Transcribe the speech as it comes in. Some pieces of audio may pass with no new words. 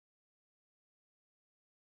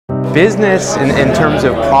business in terms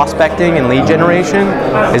of prospecting and lead generation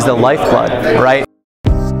is the lifeblood, right?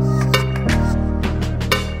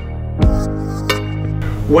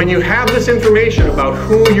 When you have this information about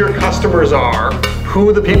who your customers are,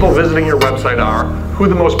 who the people visiting your website are, who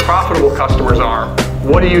the most profitable customers are,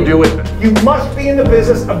 what do you do with it? You must be in the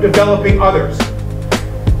business of developing others.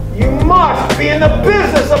 You must be in the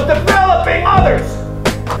business of developing others.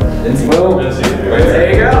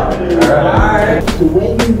 There you go. All right. The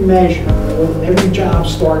way you measure, every job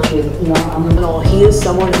starts with, He is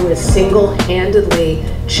someone who is single-handedly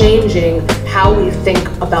changing how we think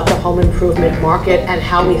about the home improvement market and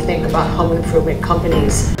how we think about home improvement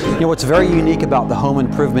companies. What's very unique about the home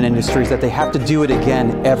improvement industry is that they have to do it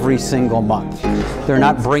again every single month. They're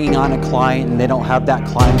not bringing on a client and they don't have that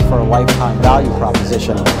client for a lifetime value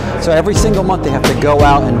proposition. So every single month they have to go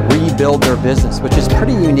out and rebuild their business, which is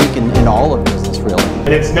pretty unique in all of business, really. And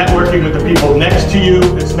it's networking with the people next to you,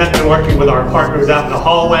 it's networking with our partners out in the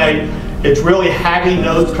hallway. It's really having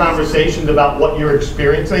those conversations about what you're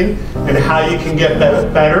experiencing and how you can get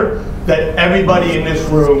better, that everybody in this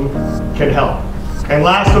room can help. And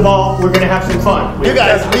last of all, we're going to have some fun. You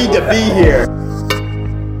guys need to be here.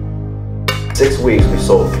 6 weeks we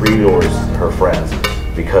sold 3 doors to her friends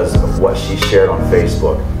because of what she shared on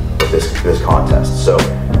Facebook with this contest. So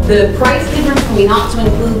the price difference for me not to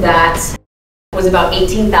include that was about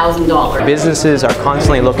 $18,000. Businesses are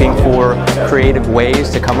constantly looking for creative ways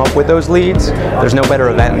to come up with those leads. There's no better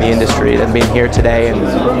event in the industry than being here today and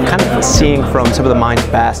kind of seeing from some of the minds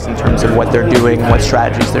best in terms of what they're doing, what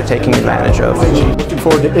strategies they're taking advantage of. Looking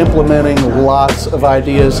forward to implementing lots of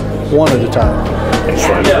ideas one at a time.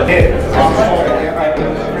 Yeah.